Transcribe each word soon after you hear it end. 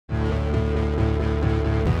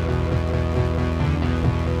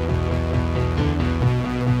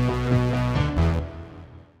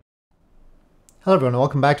Hello everyone,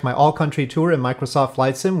 welcome back to my all-country tour in Microsoft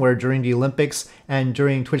Flight Sim, where during the Olympics and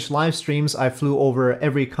during Twitch live streams, I flew over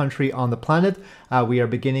every country on the planet. We are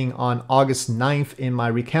beginning on August 9th in my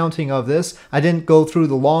recounting of this. I didn't go through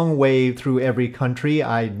the long way through every country.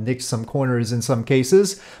 I nicked some corners in some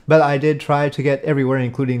cases, but I did try to get everywhere,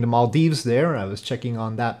 including the Maldives there. I was checking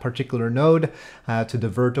on that particular node to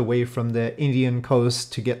divert away from the Indian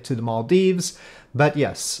coast to get to the Maldives. But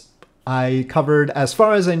yes, I covered, as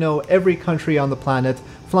far as I know, every country on the planet,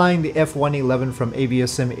 flying the F-111 from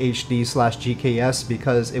Aviasim HD/GKS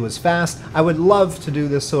because it was fast. I would love to do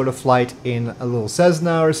this sort of flight in a little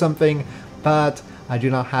Cessna or something, but I do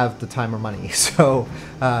not have the time or money. So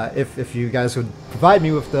if you guys would provide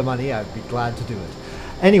me with the money, I'd be glad to do it.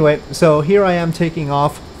 Anyway, so here I am taking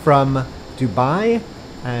off from Dubai,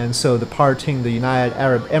 and so departing the United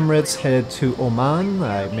Arab Emirates, headed to Oman.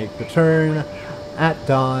 I make the turn at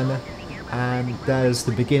dawn, and that is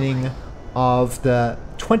the beginning of the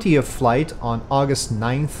 20th flight on August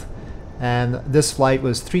 9th. And this flight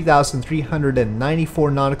was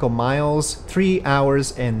 3,394 nautical miles, 3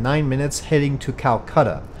 hours and 9 minutes, heading to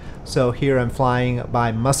Calcutta. So here I'm flying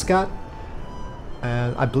by Muscat,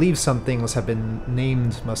 and I believe some things have been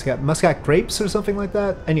named Muscat grapes or something like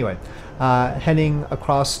that. Anyway, heading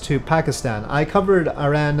across to Pakistan. I covered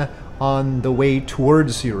Iran on the way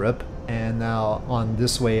towards Europe, and now on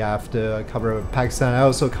this way I have to cover Pakistan. I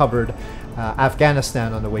also covered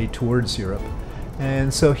Afghanistan on the way towards Europe.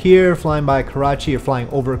 And so here, flying by Karachi, or flying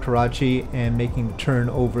over Karachi and making the turn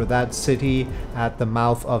over that city at the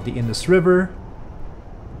mouth of the Indus River,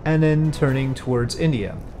 and then turning towards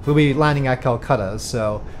India. We'll be landing at Calcutta,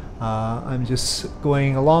 so I'm just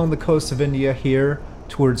going along the coast of India here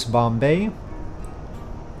towards Bombay,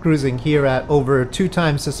 cruising here at over 2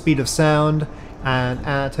 times the speed of sound and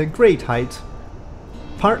at a great height.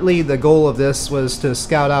 Partly the goal of this was to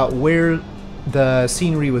scout out where the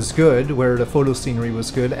scenery was good, where the photo scenery was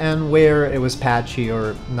good, and where it was patchy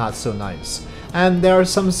or not so nice. And there are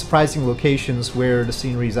some surprising locations where the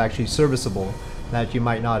scenery is actually serviceable that you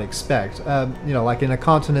might not expect. You know, like in a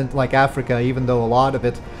continent like Africa, even though a lot of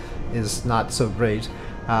it is not so great,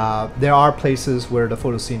 there are places where the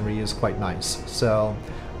photo scenery is quite nice. So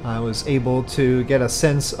I was able to get a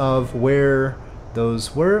sense of where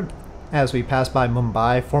those were as we passed by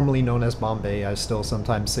Mumbai, formerly known as Bombay. I still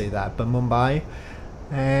sometimes say that, but Mumbai.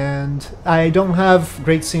 And I don't have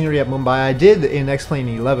great scenery at Mumbai. I did in X-Plane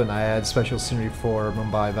 11. I had special scenery for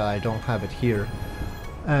Mumbai, but I don't have it here.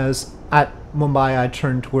 As at Mumbai, I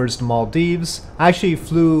turned towards the Maldives. I actually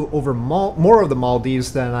flew over more of the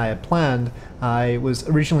Maldives than I had planned. I was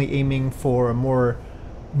originally aiming for a more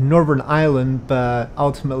northern island, but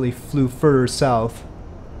ultimately flew further south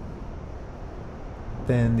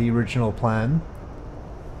than the original plan.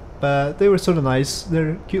 But they were sort of nice.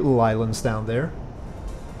 They're cute little islands down there.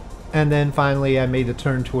 And then finally I made a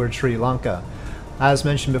turn towards Sri Lanka. As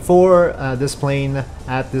mentioned before, this plane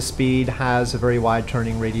at this speed has a very wide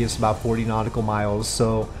turning radius, about 40 nautical miles,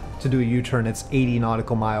 so to do a U-turn it's 80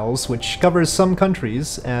 nautical miles, which covers some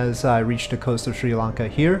countries. As I reach the coast of Sri Lanka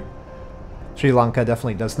here, Sri Lanka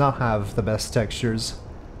definitely does not have the best textures,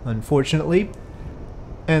 unfortunately.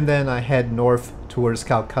 And then I head north towards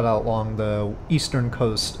Calcutta along the eastern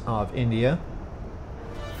coast of India,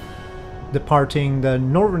 departing the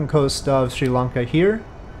northern coast of Sri Lanka here,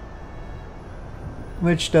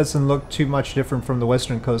 which doesn't look too much different from the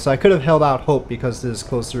western coast. I could have held out hope because this is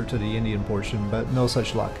closer to the Indian portion, but no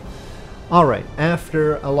such luck. Alright,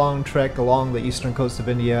 after a long trek along the eastern coast of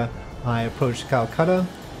India, I approached Calcutta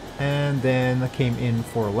and then came in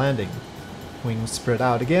for a landing. Wings spread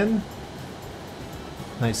out again,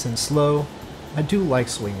 nice and slow. I do like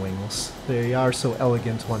swing wings. They are so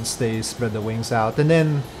elegant once they spread the wings out, and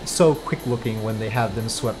then so quick looking when they have them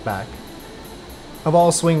swept back. Of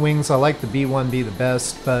all swing wings, I like the B1B the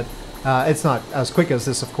best, but it's not as quick as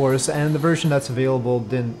this, of course, and the version that's available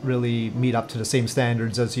didn't really meet up to the same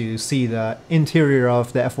standards. As you see the interior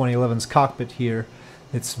of the F-111's cockpit here,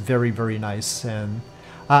 it's very, very nice. And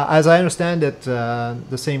as I understand it,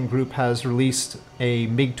 the same group has released a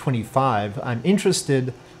MiG-25. I'm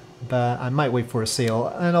interested, but I might wait for a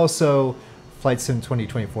sale. And also, Flight Sim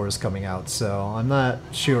 2024 is coming out, so I'm not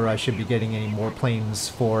sure I should be getting any more planes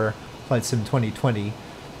for Flight Sim 2020.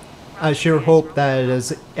 I sure hope that it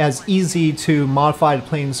is as easy to modify the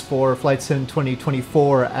planes for Flight Sim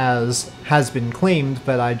 2024 as has been claimed,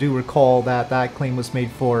 but I do recall that that claim was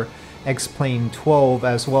made for X-Plane 12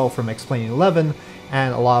 as well from X-Plane 11,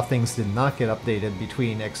 and a lot of things did not get updated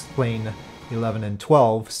between X-Plane 11 and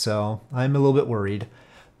 12, so I'm a little bit worried.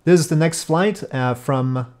 This is the next flight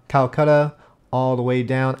from Calcutta all the way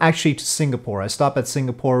down, actually to Singapore. I stopped at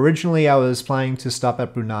Singapore. Originally I was planning to stop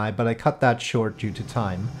at Brunei, but I cut that short due to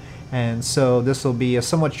time. And so this will be a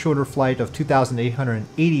somewhat shorter flight of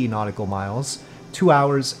 2,880 nautical miles, 2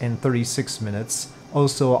 hours and 36 minutes,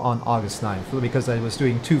 also on August 9th, because I was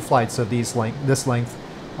doing 2 flights of this length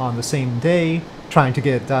on the same day, trying to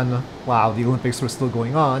get it done while the Olympics were still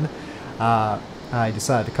going on. I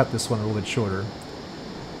decided to cut this one a little bit shorter.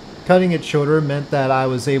 Cutting it shorter meant that I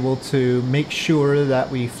was able to make sure that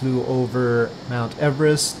we flew over Mount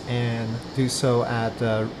Everest and do so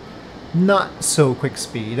at not so quick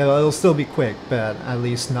speed. It'll still be quick, but at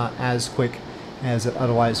least not as quick as it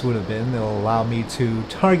otherwise would have been. It'll allow me to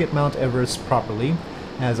target Mount Everest properly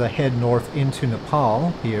as I head north into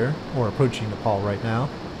Nepal here, or approaching Nepal right now.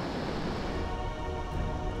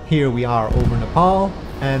 Here we are over Nepal,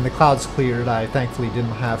 and the clouds cleared. I thankfully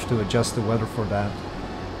didn't have to adjust the weather for that.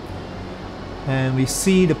 And we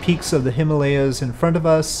see the peaks of the Himalayas in front of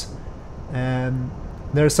us, and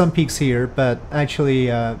there are some peaks here, but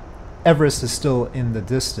actually Everest is still in the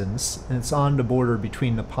distance, and it's on the border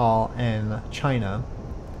between Nepal and China.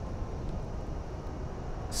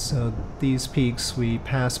 So these peaks we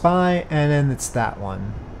pass by, and then it's that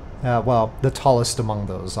one. Well, the tallest among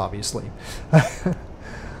those, obviously.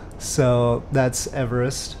 So that's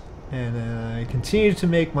Everest, and I continue to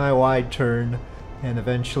make my wide turn and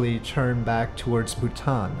eventually turn back towards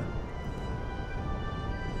Bhutan.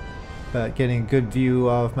 But getting a good view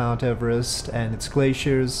of Mount Everest and its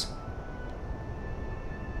glaciers.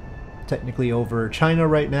 Technically over China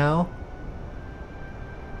right now.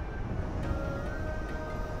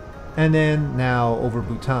 And then now over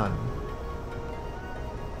Bhutan.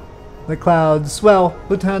 The clouds, well,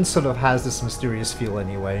 Bhutan sort of has this mysterious feel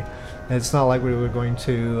anyway. It's not like we were going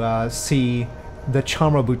to see the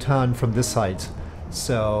charm of Bhutan from this height.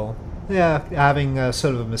 So, yeah, having a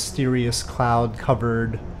sort of a mysterious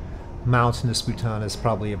cloud-covered mountainous Bhutan is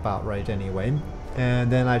probably about right anyway. And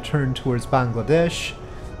then I turn towards Bangladesh,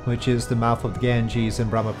 which is the mouth of the Ganges and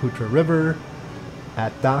Brahmaputra River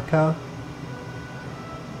at Dhaka.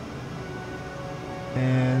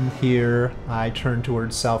 And here I turn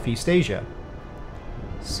towards Southeast Asia.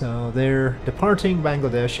 So they're departing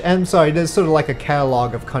Bangladesh. And sorry, there's sort of like a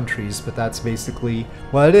catalog of countries, but that's basically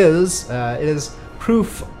what it is. It is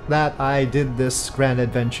proof that I did this grand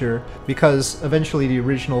adventure, because eventually the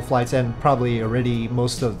original flights, and probably already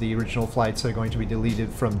most of the original flights, are going to be deleted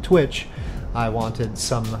from Twitch. I wanted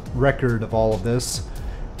some record of all of this.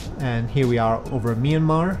 And here we are over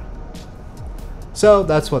Myanmar. So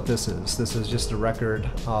that's what this is. This is just a record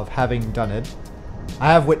of having done it.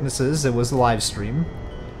 I have witnesses. It was a live stream.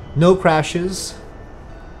 No crashes.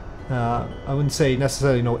 I wouldn't say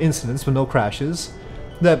necessarily no incidents, but no crashes.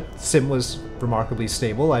 The sim was remarkably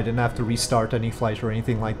stable. I didn't have to restart any flight or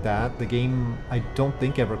anything like that. The game, I don't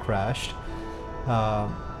think, ever crashed.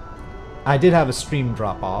 I did have a stream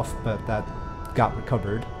drop off, but that got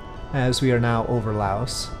recovered, as we are now over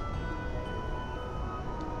Laos.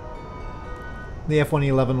 The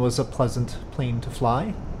F-111 was a pleasant plane to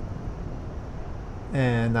fly.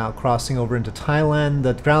 And now crossing over into Thailand.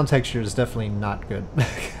 The ground texture is definitely not good.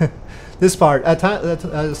 This part,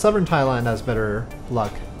 southern Thailand has better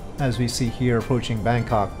luck, as we see here approaching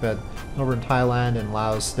Bangkok, but over in Thailand and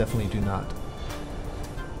Laos definitely do not.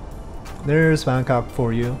 There's Bangkok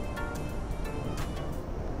for you.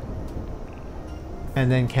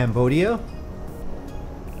 And then Cambodia.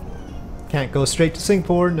 Can't go straight to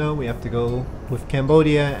Singapore, no, we have to go with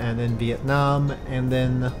Cambodia and then Vietnam and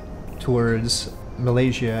then towards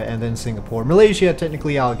Malaysia and then Singapore. Malaysia,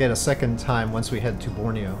 technically I'll get a second time once we head to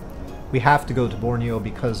Borneo. We have to go to Borneo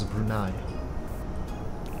because of Brunei.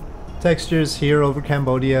 Textures here over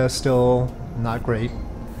Cambodia still not great.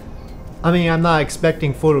 I mean, I'm not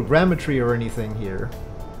expecting photogrammetry or anything here,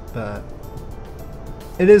 but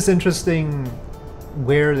it is interesting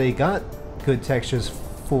where they got good textures.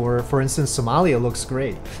 For instance, Somalia looks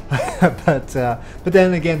great, but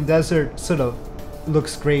then again, desert sort of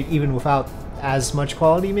looks great even without as much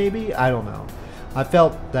quality. Maybe, I don't know. I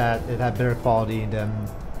felt that it had better quality than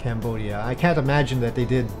Cambodia. I can't imagine that they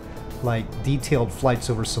did like detailed flights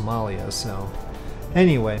over Somalia. So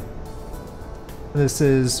anyway, this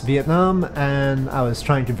is Vietnam, and I was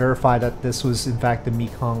trying to verify that this was in fact the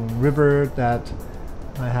Mekong River that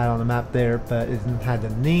I had on the map there, but it didn't have the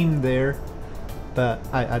name there. But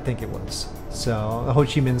I think it was. So Ho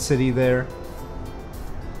Chi Minh City there,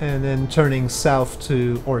 and then turning south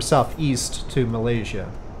to, or southeast to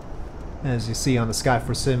Malaysia, as you see on the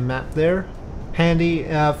Sky4Sim map there. Handy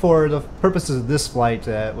for the purposes of this flight.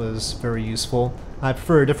 It was very useful. I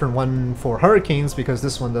prefer a different one for hurricanes because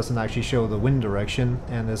this one doesn't actually show the wind direction,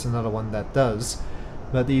 and there's another one that does.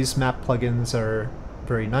 But these map plugins are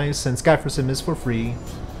very nice, and Sky4Sim is for free,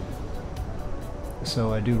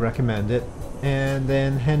 so I do recommend it. And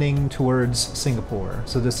then heading towards Singapore.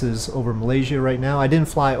 So this is over Malaysia right now. I didn't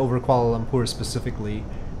fly over Kuala Lumpur specifically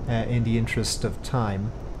in the interest of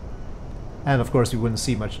time. And of course we wouldn't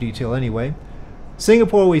see much detail anyway.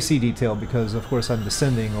 Singapore we see detail because of course I'm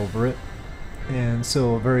descending over it. And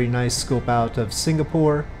so a very nice scope out of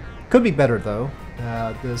Singapore. Could be better though.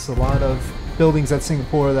 There's a lot of buildings at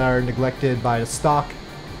Singapore that are neglected by the stock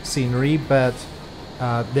scenery, but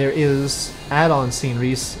there is add-on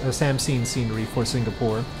scenery, Samsung scenery for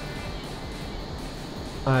Singapore.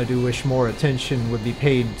 I do wish more attention would be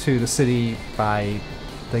paid to the city by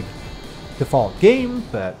the default game,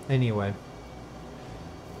 but anyway.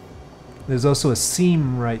 There's also a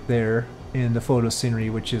seam right there in the photo scenery,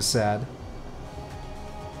 which is sad.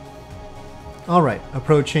 Alright,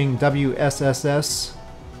 approaching WSSS,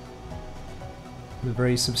 the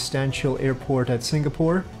very substantial airport at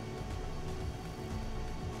Singapore.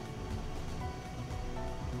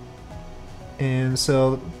 And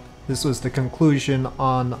so this was the conclusion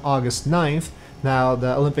on August 9th. Now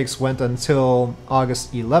the Olympics went until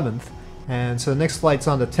August 11th, and so the next flight's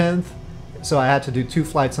on the 10th. So I had to do 2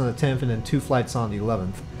 flights on the 10th and then 2 flights on the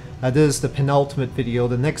 11th. This is the penultimate video.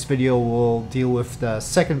 The next video will deal with the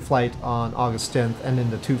second flight on August 10th and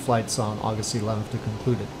then the 2 flights on August 11th to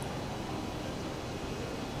conclude it.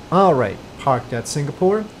 Alright, parked at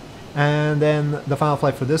Singapore. And then the final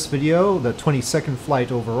flight for this video, the 22nd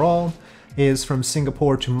flight overall, is from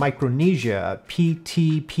Singapore to Micronesia,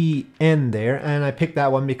 PTPN there. And I picked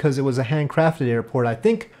that one because it was a handcrafted airport, I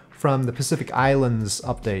think, from the Pacific Islands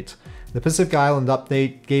update. The Pacific Island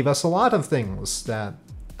update gave us a lot of things that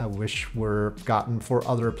I wish were gotten for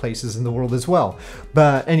other places in the world as well.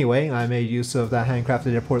 But anyway, I made use of that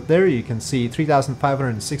handcrafted airport there. You can see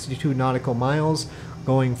 3,562 nautical miles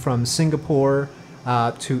going from Singapore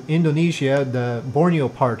to Indonesia, the Borneo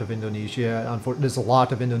part of Indonesia. There's a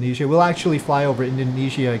lot of Indonesia. We'll actually fly over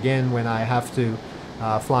Indonesia again when I have to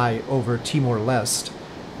fly over Timor-Leste,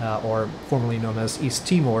 or formerly known as East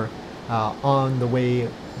Timor, on the way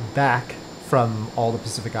back from all the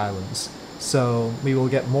Pacific Islands. So we will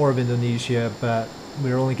get more of Indonesia, but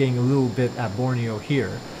we're only getting a little bit at Borneo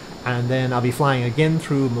here. And then I'll be flying again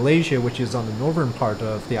through Malaysia, which is on the northern part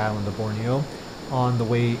of the island of Borneo, on the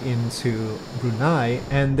way into Brunei,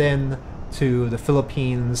 and then to the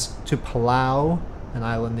Philippines, to Palau, an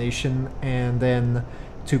island nation, and then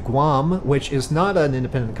to Guam, which is not an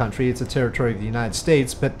independent country, it's a territory of the United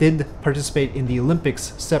States, but did participate in the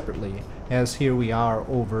Olympics separately, as here we are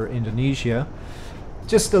over Indonesia.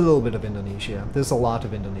 Just a little bit of Indonesia. There's a lot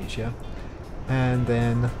of Indonesia. And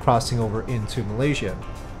then crossing over into Malaysia.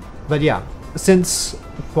 But yeah, since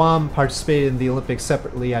Guam participated in the Olympics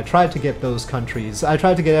separately, I tried to get those countries. I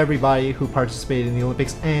tried to get everybody who participated in the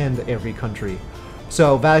Olympics and every country.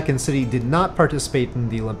 So Vatican City did not participate in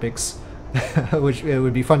the Olympics, which it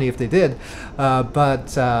would be funny if they did,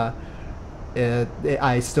 but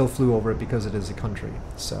I still flew over it because it is a country.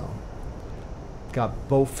 So got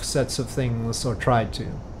both sets of things, or tried to.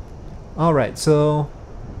 Alright, so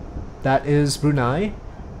that is Brunei.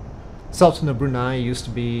 Sultan of Brunei used to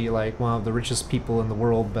be like one of the richest people in the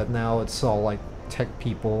world, but now it's all like tech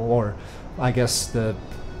people, or I guess the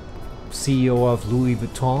CEO of Louis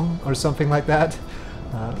Vuitton or something like that.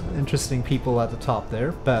 Interesting people at the top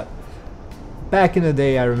there, but back in the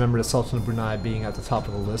day I remember the Sultan of Brunei being at the top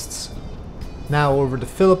of the lists. Now over the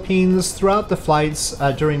Philippines. Throughout the flights,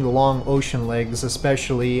 during the long ocean legs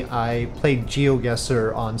especially, I played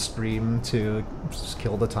GeoGuessr on stream to just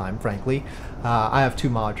kill the time, frankly. I have 2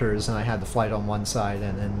 monitors and I had the flight on one side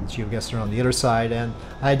and then GeoGuessr on the other side, and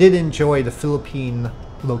I did enjoy the Philippine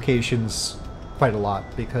locations quite a lot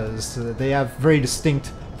because they have very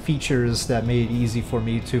distinct features that made it easy for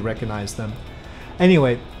me to recognize them.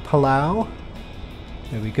 Anyway, Palau.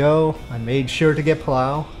 There we go. I made sure to get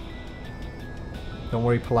Palau. Don't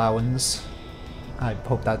worry, Palauans. I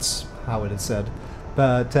hope that's how it is said.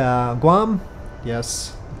 But Guam,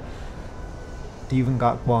 yes. Even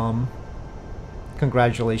got Guam.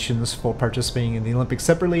 Congratulations for participating in the Olympics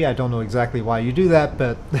separately. I don't know exactly why you do that,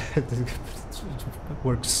 but it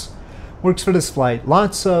works for this flight.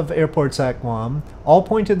 Lots of airports at Guam, all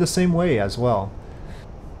pointed the same way as well.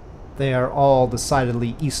 They are all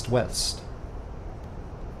decidedly east-west.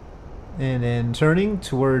 And then turning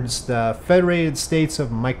towards the Federated States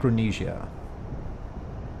of Micronesia.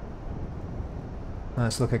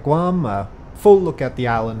 Let's look at Guam. Full look at the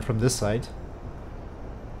island from this side.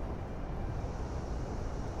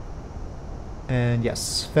 And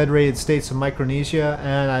yes, Federated States of Micronesia,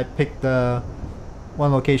 and I picked the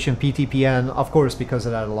one location, PTPN, of course because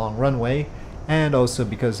it had a long runway, and also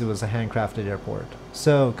because it was a handcrafted airport.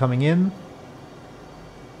 So coming in,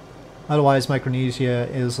 otherwise Micronesia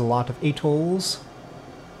is a lot of atolls.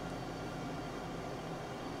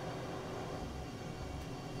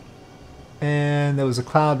 And there was a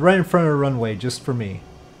cloud right in front of the runway just for me.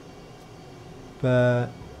 But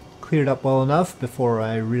cleared up well enough before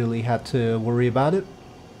I really had to worry about it.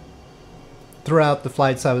 Throughout the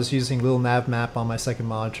flights I was using little nav map on my second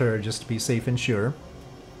monitor just to be safe and sure.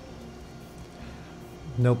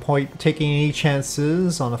 No point taking any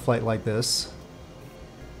chances on a flight like this.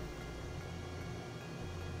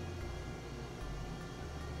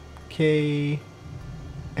 Okay,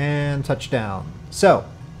 and touchdown. So,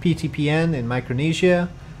 PTPN in Micronesia,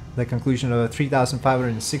 the conclusion of a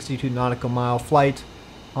 3,562 nautical mile flight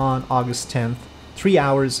on August 10th, 3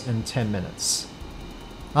 hours and 10 minutes.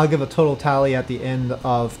 I'll give a total tally at the end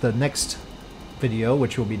of the next video,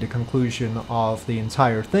 which will be the conclusion of the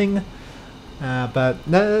entire thing. But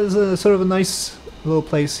that is a sort of a nice little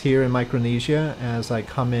place here in Micronesia as I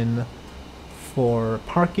come in for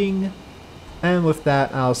parking. And with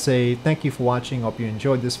that, I'll say thank you for watching. Hope you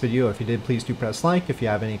enjoyed this video. If you did, please do press like. If you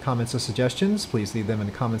have any comments or suggestions, please leave them in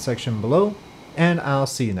the comment section below. And I'll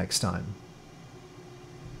see you next time.